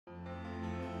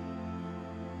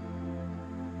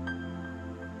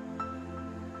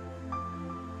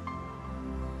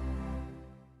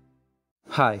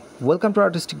Hi, welcome to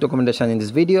Artistic Documentation. In this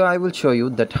video, I will show you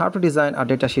that how to design a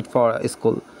datasheet for a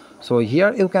school. So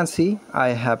here you can see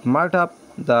I have marked up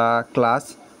the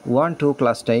class 1 to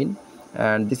class 10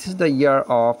 and this is the year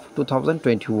of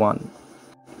 2021.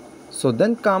 So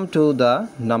then come to the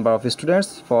number of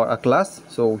students for a class.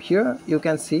 So here you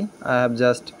can see I have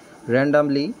just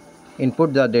randomly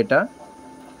input the data.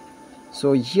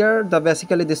 So here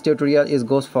basically this tutorial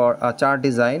goes for a chart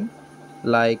design,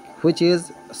 like which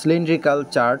is cylindrical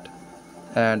chart,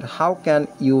 and how can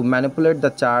you manipulate the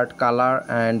chart color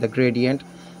and the gradient,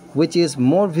 which is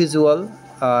more visual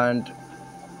and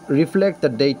reflect the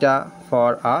data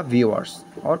for our viewers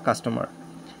or customer.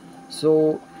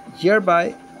 So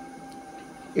hereby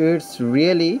it's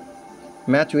really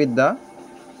match with the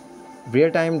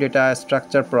real-time data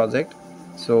structure project.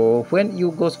 So when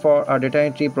you goes for a data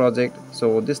entry project,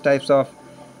 so this types of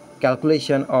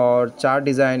calculation or chart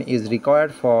design is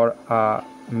required for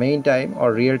main time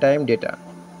or real-time data.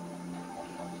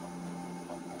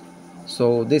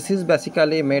 So this is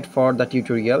basically made for the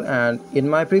tutorial, and in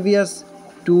my previous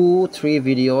 2-3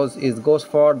 videos it goes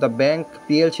for the bank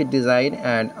PL sheet design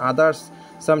and others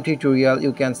some tutorial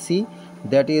you can see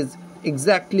that is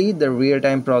exactly the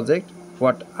real-time project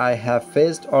what I have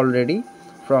faced already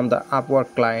from the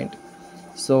Upwork client.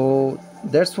 So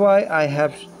that's why I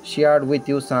have shared with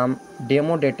you some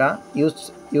demo data,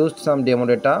 used some demo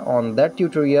data on that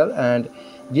tutorial and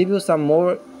give you some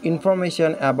more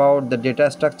information about the data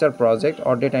structure project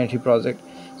or data entry project.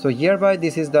 So hereby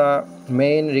this is the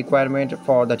main requirement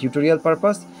for the tutorial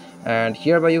purpose, and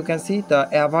hereby you can see the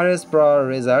average per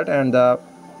result and the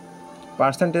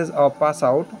percentage of pass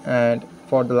out, and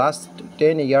for the last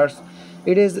 10 years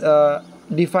it is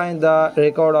define the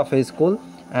record of a school,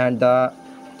 and the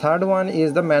third one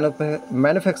is the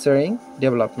manufacturing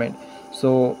development.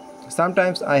 So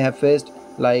sometimes I have faced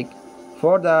like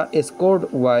for the score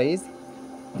wise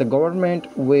the government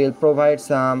will provide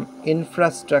some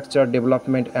infrastructure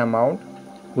development amount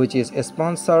which is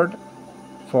sponsored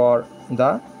for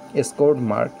the scored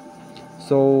mark.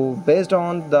 So based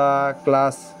on the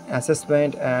class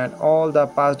assessment and all the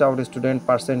passed out student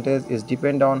percentage is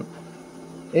depend on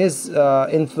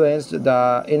influenced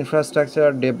the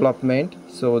infrastructure development.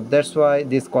 So that's why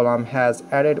this column has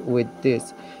added with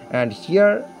this, and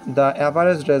here the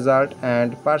average result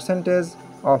and percentage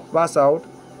of pass out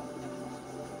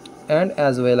and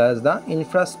as well as the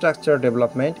infrastructure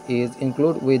development is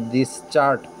included with this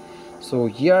chart. So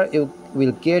here you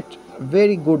will get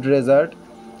very good result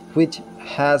which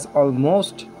has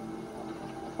almost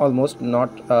not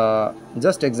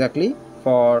just exactly,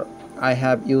 for I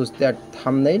have used that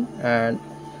thumbnail and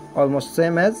almost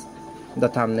same as the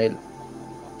thumbnail.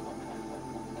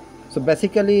 So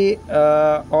basically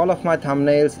all of my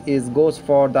thumbnails goes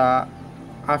for the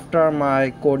after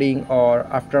my coding or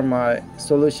after my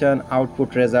solution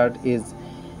output result is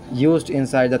used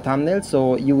inside the thumbnail,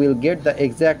 so you will get the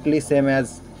exactly same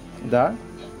as the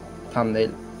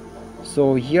thumbnail.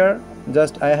 So here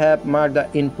just I have marked the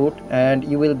input and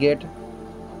you will get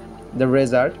the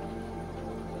result.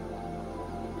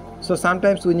 So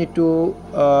sometimes we need to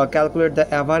calculate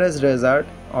the average result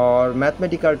or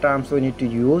mathematical terms we need to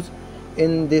use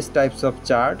in these types of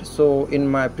chart. So in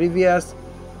my previous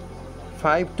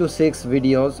 5 to 6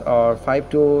 videos or 5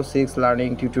 to 6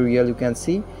 learning tutorial you can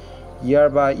see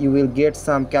hereby you will get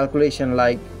some calculation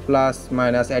like plus,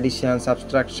 minus, addition,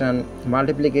 subtraction,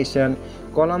 multiplication,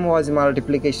 column wise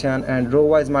multiplication and row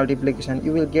wise multiplication.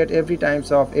 You will get every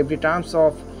terms of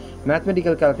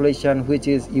mathematical calculation which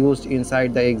is used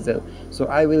inside the Excel. So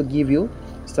I will give you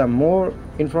some more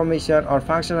information or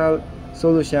functional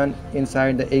solution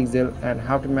inside the Excel and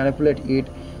how to manipulate it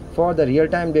for the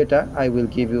real-time data I will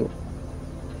give you.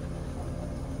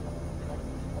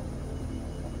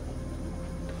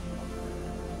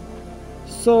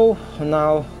 So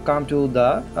now come to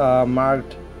the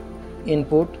marked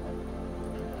input.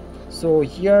 So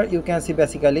here you can see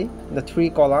basically the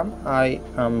 3 column I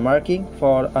am marking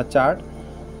for a chart.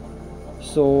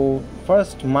 So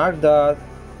first mark the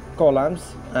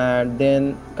columns and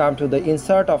then come to the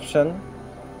insert option,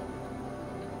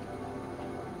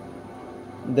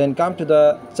 then come to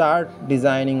the chart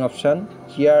designing option.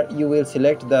 Here you will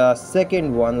select the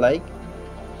second one, like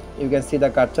you can see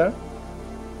the cursor.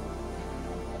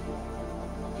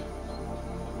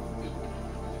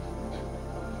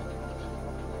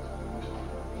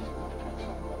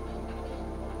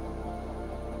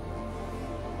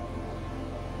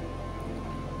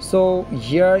 So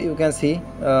here you can see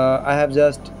I have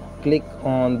just click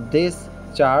on this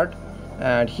chart,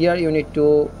 and here you need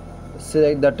to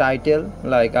select the title,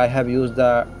 like I have used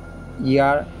the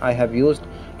year, I have used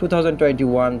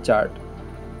 2021 chart.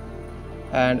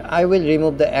 and I will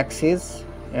remove the axis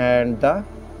and the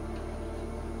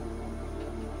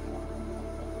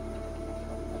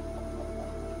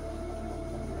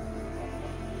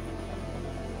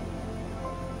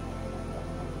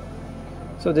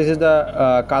so this is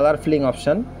the color filling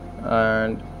option,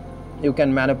 and you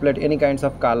can manipulate any kinds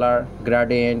of color,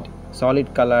 gradient,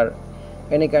 solid color,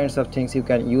 any kinds of things you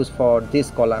can use for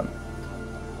this column,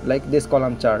 like this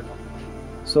column chart.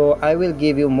 So I will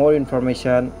give you more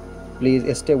information.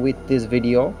 Please stay with this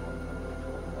video.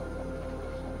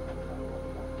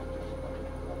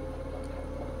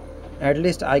 At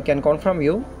least I can confirm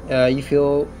you, if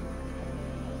you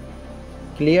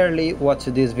clearly watch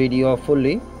this video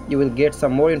fully, you will get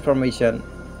some more information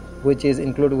which is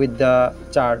included with the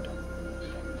chart.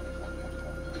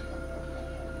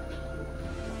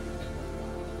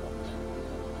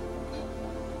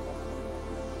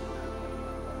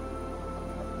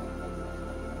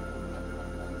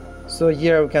 So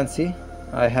here you can see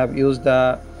I have used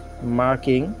the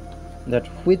marking that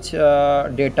which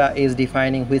data is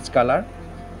defining which color.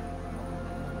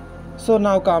 So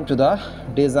now come to the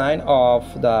design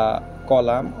of the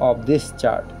column of this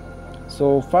chart.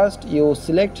 So first you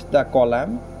select the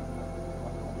column,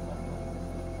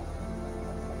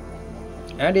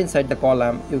 and inside the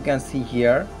column you can see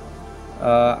here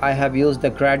I have used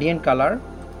the gradient color,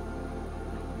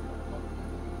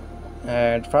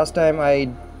 and first time I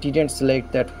didn't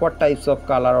select that what types of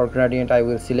color or gradient I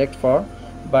will select for,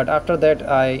 but after that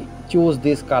I choose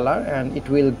this color and it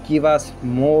will give us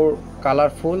more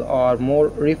colorful or more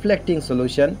reflecting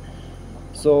solution.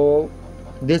 So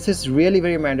this is really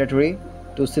very mandatory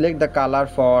to select the color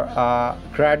for a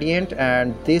gradient,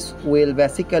 and this will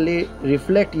basically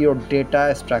reflect your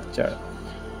data structure,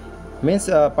 means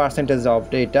a percentage of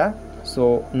data.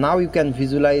 So now you can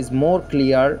visualize more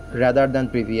clear rather than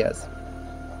previous.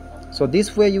 So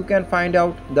this way you can find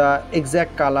out the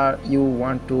exact color you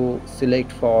want to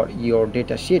select for your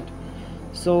data sheet.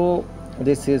 So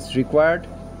this is required,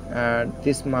 and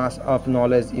this mass of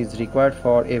knowledge is required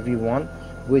for everyone,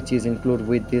 which is included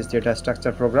with this data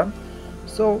structure program.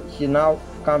 So here now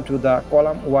come to the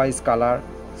column wise color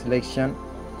selection,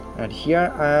 and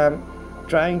here I am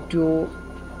trying to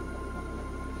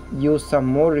use some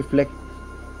more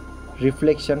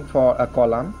reflection for a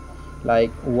column,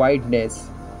 like wideness,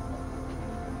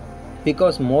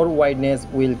 because more wideness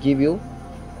will give you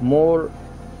more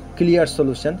clear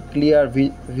solution, clear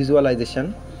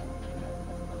visualization.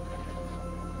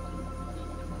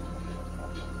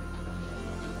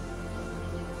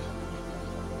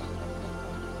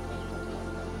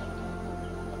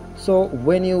 So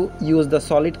when you use the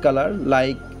solid color,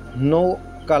 like no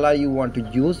color you want to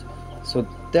use, so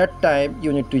that time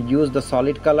you need to use the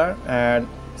solid color and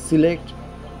select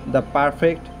the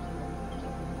perfect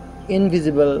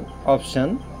invisible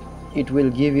option. It will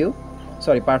give you,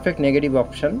 sorry, perfect negative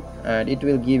option, and it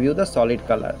will give you the solid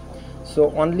color.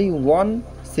 So only one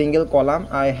single column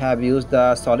I have used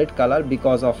the solid color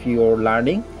because of your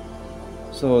learning.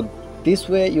 So this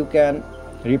way you can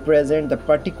represent the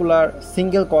particular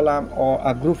single column or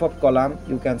a group of column.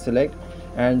 You can select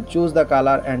and choose the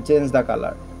color and change the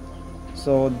color.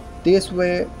 So this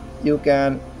way you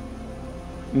can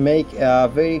make a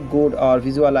very good or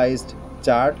visualized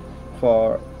chart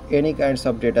for any kinds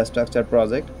of data structure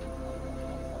project.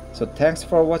 So thanks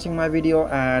for watching my video,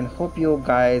 and hope you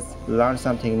guys learned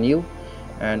something new.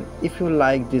 And if you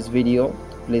like this video,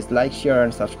 please like, share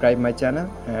and subscribe my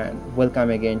channel, and welcome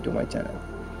again to my channel.